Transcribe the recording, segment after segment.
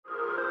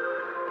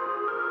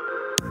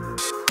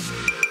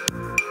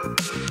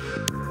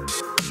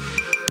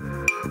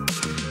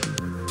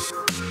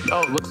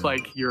Oh, it looks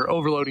like you're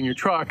overloading your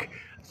truck.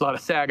 There's a lot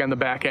of sag on the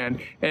back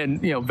end,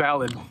 and you know,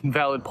 valid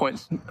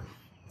points.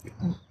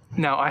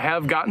 Now, I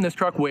have gotten this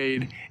truck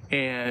weighed,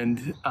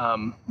 and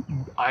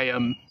I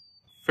am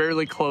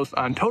fairly close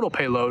on total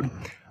payload.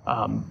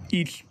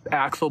 Each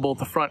axle, both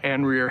the front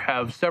and rear,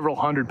 have several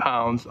hundred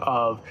pounds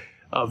of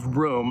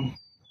room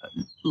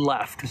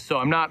left. So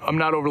I'm not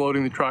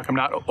overloading the truck. I'm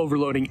not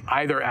overloading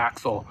either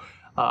axle.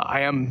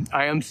 I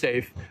am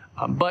safe,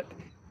 but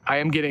I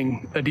am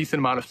getting a decent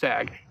amount of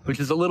sag, which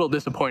is a little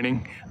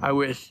disappointing. I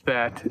wish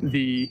that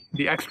the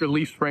extra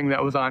leaf spring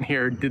that was on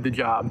here did the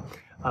job,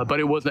 but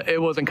it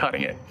wasn't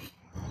cutting it.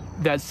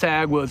 That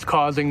sag was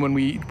causing, when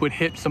we would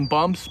hit some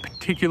bumps,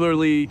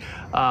 particularly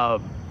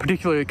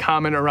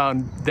common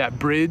around that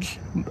bridge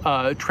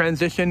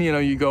transition. You know,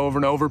 you go over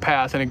an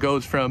overpass and it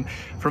goes from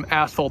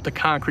asphalt to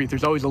concrete.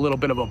 There's always a little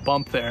bit of a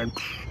bump there, and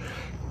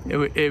it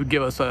would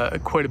give us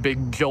quite a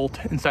big jolt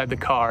inside the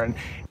car. And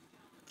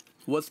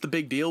what's the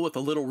big deal with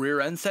a little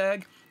rear end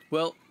sag?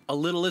 Well, a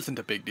little isn't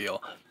a big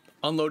deal.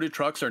 Unloaded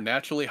trucks are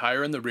naturally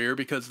higher in the rear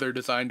because they're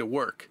designed to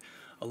work.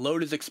 A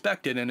load is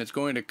expected, and it's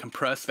going to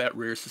compress that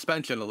rear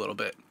suspension a little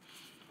bit.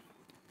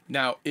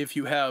 Now, if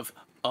you have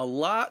a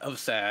lot of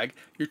sag,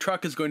 your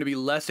truck is going to be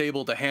less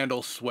able to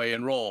handle sway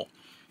and roll.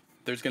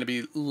 There's going to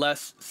be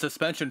less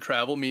suspension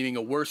travel, meaning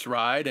a worse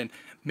ride, and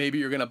maybe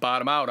you're going to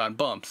bottom out on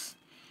bumps.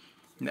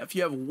 Now, if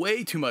you have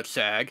way too much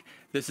sag,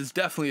 this is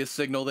definitely a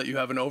signal that you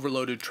have an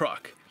overloaded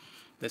truck.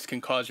 This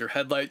can cause your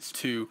headlights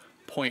to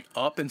point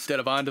up instead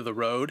of onto the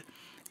road,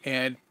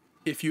 and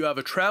if you have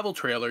a travel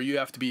trailer, you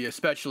have to be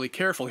especially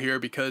careful here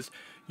because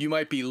you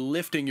might be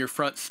lifting your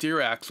front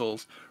steer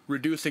axles,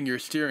 reducing your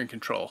steering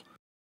control.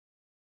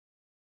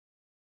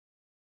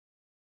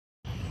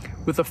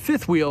 With a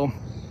fifth wheel,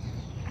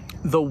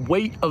 the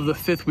weight of the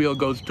fifth wheel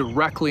goes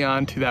directly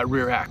onto that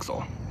rear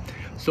axle.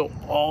 So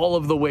all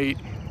of the weight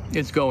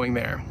is going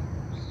there.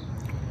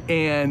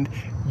 And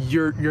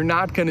you're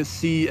not going to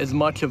see as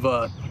much of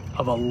a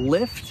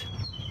lift.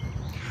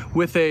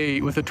 With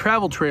a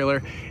travel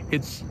trailer,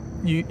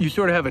 you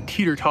sort of have a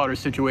teeter-totter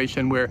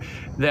situation where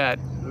that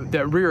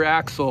rear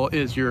axle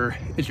is your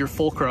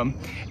fulcrum,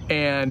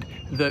 and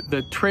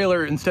the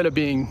trailer, instead of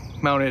being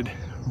mounted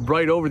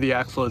right over the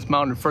axle, is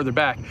mounted further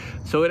back,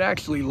 so it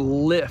actually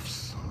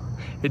lifts.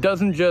 It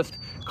doesn't just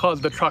cause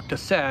the truck to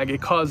sag,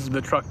 it causes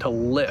the truck to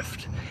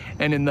lift.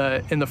 And in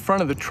the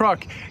front of the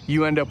truck,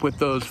 you end up with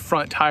those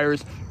front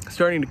tires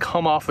starting to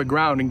come off the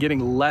ground and getting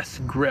less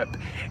grip,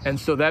 and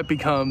so that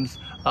becomes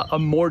a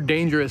more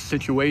dangerous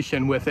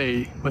situation with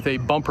a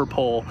bumper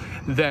pull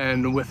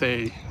than with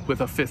a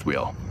fifth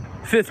wheel.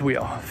 Fifth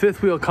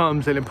wheel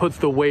comes and it puts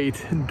the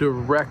weight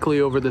directly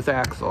over this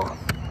axle.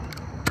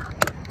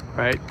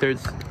 Right,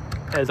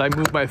 as I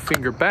move my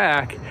finger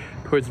back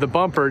towards the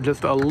bumper,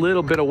 just a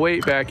little bit of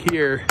weight back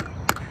here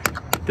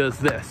does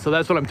this. So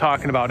that's what I'm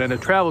talking about. In a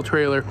travel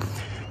trailer,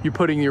 you're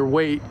putting your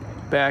weight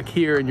back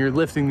here and you're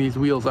lifting these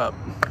wheels up.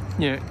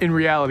 You know, in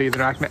reality, they're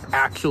not going to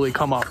actually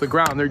come off the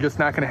ground. They're just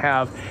not going to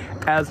have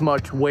as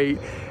much weight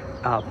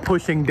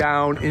pushing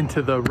down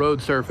into the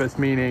road surface,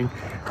 meaning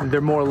they're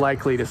more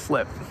likely to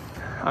slip.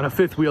 On a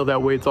fifth wheel,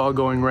 that weight's all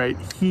going right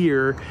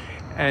here,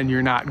 and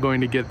you're not going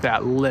to get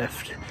that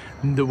lift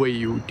the way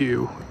you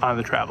do on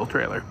the travel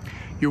trailer.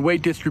 Your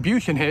weight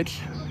distribution hitch,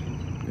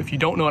 if you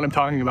don't know what I'm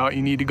talking about,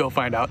 you need to go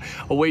find out.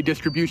 A weight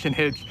distribution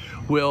hitch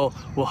will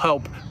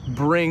help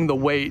bring the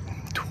weight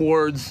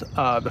towards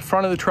the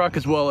front of the truck,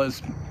 as well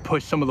as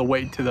push some of the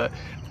weight to the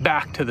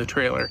back to the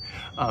trailer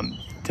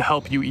to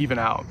help you even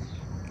out.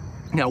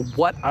 Now,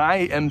 what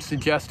I am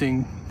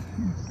suggesting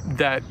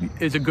that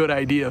is a good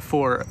idea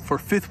for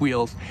fifth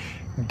wheels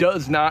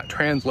does not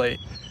translate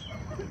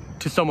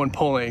to someone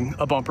pulling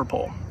a bumper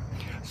pull.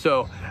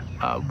 So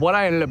what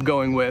I ended up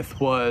going with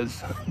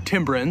was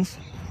Timbrens.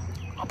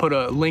 I'll put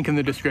a link in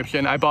the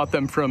description. I bought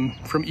them from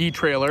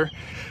eTrailer.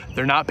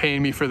 They're not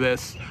paying me for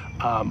this.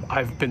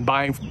 I've been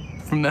buying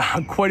from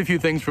them quite a few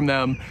things from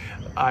them.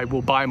 I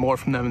will buy more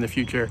from them in the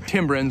future.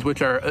 Timbrens,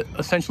 which are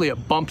essentially a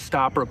bump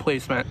stop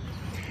replacement.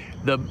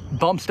 The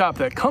bump stop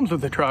that comes with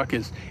the truck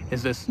is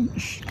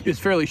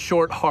fairly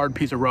short, hard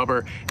piece of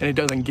rubber, and it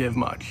doesn't give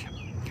much.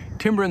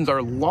 Timbrens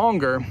are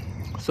longer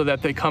so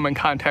that they come in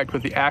contact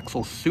with the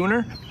axle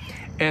sooner,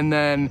 and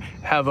then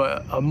have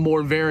a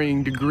more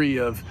varying degree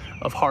of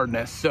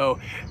hardness. So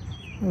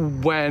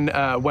when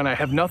I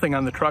have nothing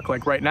on the truck,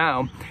 like right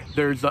now,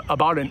 there's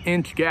about an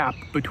inch gap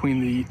between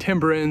the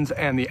Timbrens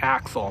and the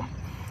axle.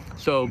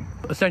 So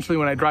essentially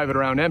when I drive it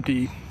around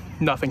empty,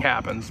 nothing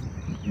happens,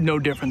 no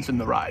difference in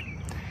the ride.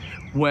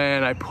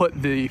 When I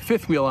put the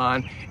fifth wheel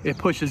on, it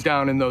pushes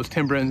down and those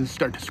Timbrens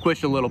start to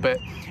squish a little bit.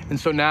 And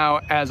so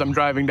now as I'm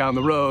driving down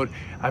the road,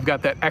 I've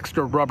got that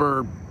extra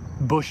rubber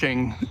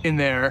bushing in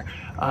there,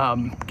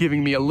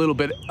 giving me a little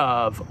bit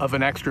of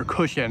an extra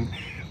cushion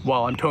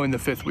while I'm towing the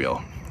fifth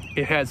wheel.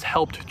 it has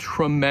helped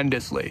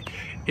tremendously.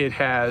 It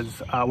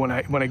has, when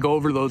I go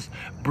over those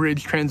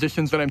bridge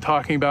transitions that I'm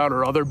talking about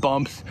or other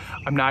bumps,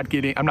 I'm not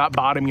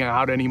bottoming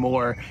out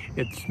anymore.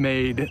 It's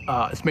made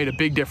a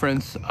big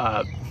difference.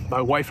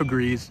 My wife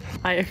agrees.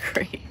 I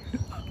agree.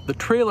 The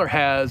trailer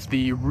has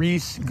the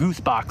Reese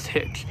Goosebox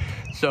hitch.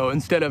 So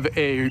instead of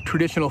a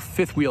traditional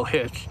fifth wheel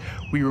hitch,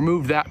 we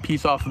removed that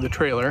piece off of the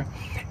trailer,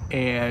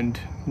 and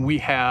we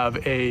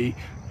have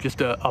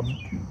just a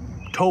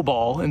tow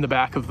ball in the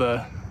back of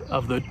the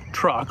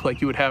truck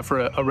like you would have for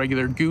a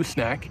regular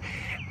gooseneck,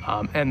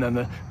 and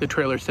then the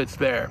trailer sits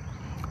there.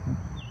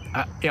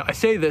 I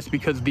say this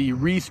because the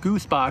Reese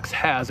Goosebox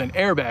has an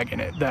airbag in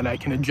it that I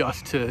can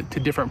adjust to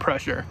different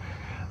pressure.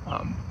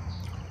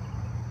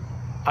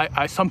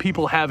 Some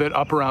people have it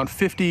up around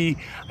 50.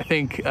 I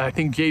think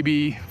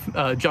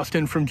JB,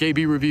 Justin from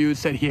JB Reviews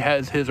said he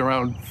has his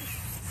around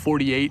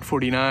 48,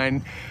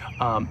 49.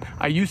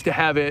 I used to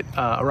have it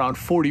around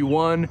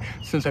 41.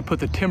 Since I put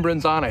the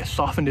Timbrens on, I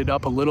softened it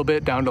up a little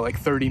bit down to like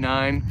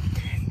 39.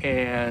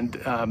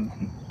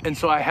 And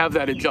so I have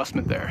that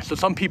adjustment there. So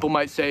some people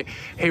might say,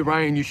 hey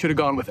Ryan, you should have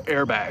gone with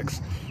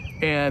airbags.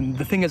 And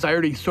the thing is, I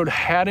already sort of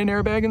had an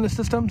airbag in the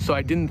system, so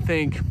I didn't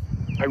think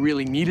I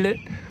really needed it.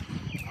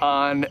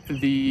 On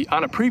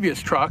a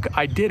previous truck,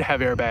 I did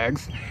have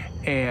airbags,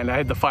 and I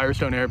had the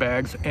Firestone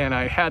airbags, and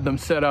I had them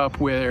set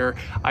up where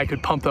I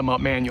could pump them up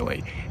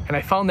manually. And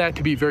I found that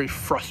to be very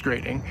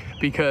frustrating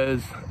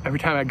because every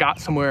time I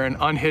got somewhere and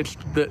unhitched,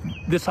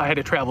 I had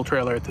a travel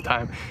trailer at the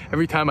time.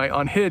 Every time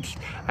I unhitched,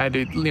 I had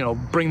to,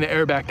 bring the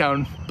airbag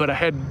down, but I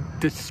had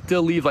to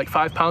still leave like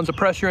 5 pounds of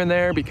pressure in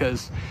there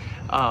because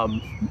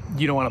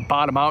you don't want to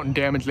bottom out and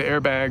damage the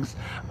airbags.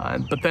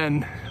 But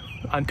then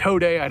on tow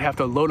day, I'd have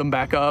to load them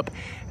back up.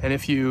 And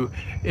if you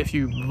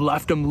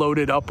left them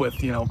loaded up with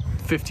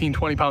 15,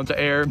 20 pounds of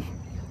air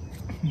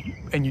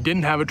and you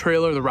didn't have a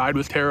trailer, the ride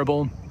was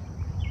terrible.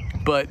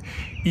 But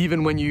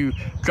even when you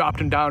dropped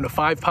them down to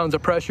 5 pounds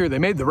of pressure, they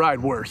made the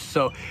ride worse.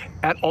 So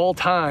at all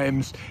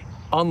times,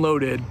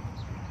 unloaded,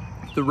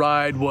 the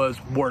ride was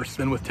worse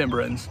than with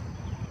Timbrens.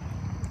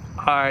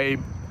 I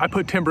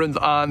put Timbrens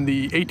on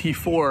the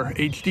AT4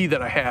 HD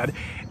that I had,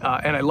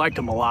 and I liked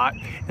them a lot,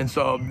 and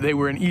so they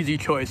were an easy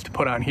choice to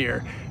put on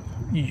here.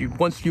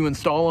 Once you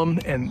install them,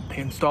 and they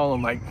install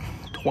them like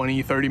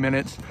 20-30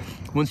 minutes,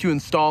 once you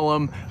install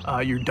them,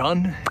 you're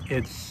done.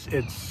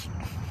 It's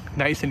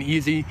nice and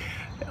easy,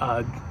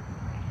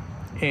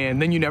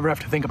 and then you never have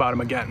to think about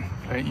them again.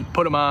 Right? You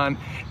put them on,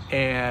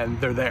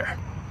 and they're there.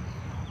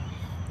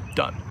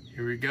 Done.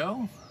 Here we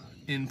go,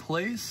 in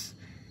place.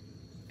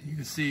 You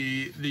can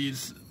see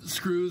these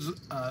screws,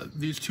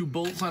 these 2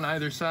 bolts on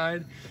either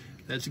side.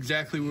 That's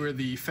exactly where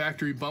the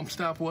factory bump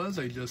stop was.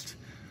 I just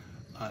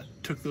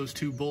took those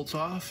 2 bolts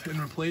off and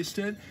replaced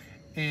it.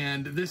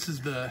 And this is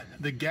the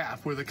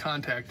gap where the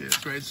contact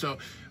is, right? So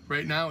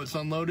right now it's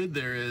unloaded.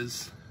 There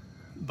is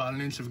about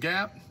 1 inch of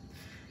gap.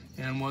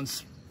 And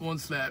once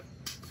that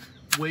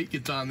weight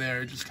gets on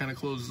there, it just kind of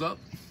closes up,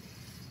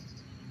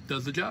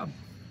 does the job.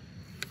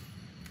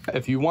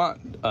 If you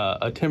want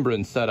a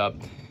Timbren setup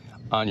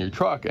on your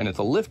truck and it's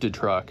a lifted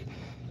truck,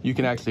 you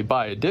can actually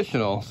buy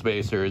additional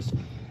spacers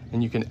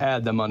and you can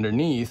add them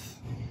underneath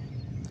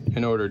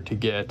in order to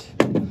get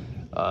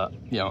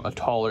a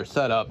taller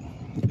setup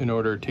in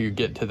order to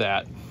get to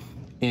that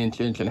inch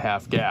and a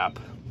half gap.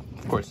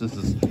 Of course, this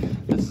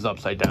is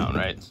upside down,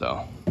 right?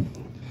 So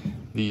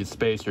these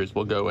spacers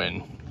will go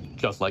in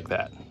just like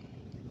that.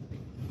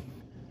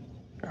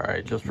 All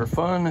right, just for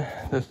fun,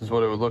 this is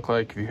what it would look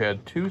like if you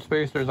had 2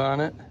 spacers on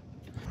it.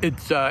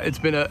 It's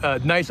been a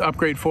nice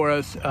upgrade for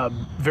us,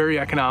 very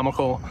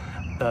economical.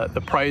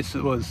 The price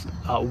was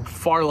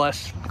far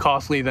less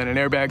costly than an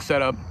airbag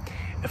setup.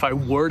 If I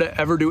were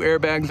to ever do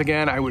airbags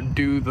again, I would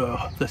do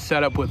the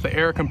setup with the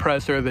air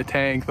compressor, the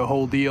tank, the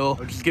whole deal.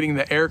 Just getting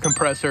the air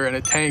compressor and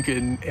a tank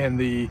and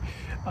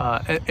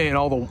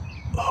all the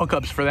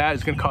hookups for that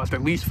is going to cost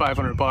at least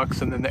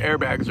 $500, and then the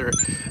airbags are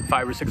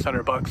 $500 or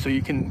 $600. So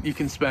you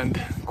can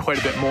spend quite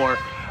a bit more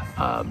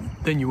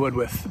than you would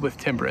with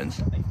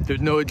Timbrens.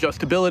 There's no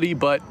adjustability,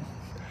 but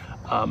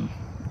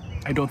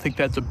I don't think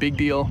that's a big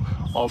deal.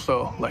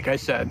 Also, like I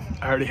said,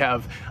 I already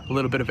have a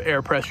little bit of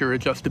air pressure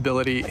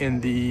adjustability in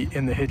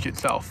the hitch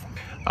itself.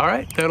 All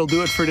right, that'll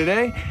do it for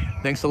today.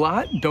 Thanks a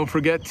lot. Don't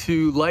forget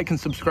to like and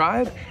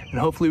subscribe, and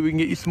hopefully we can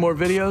get you some more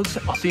videos.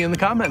 I'll see you in the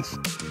comments.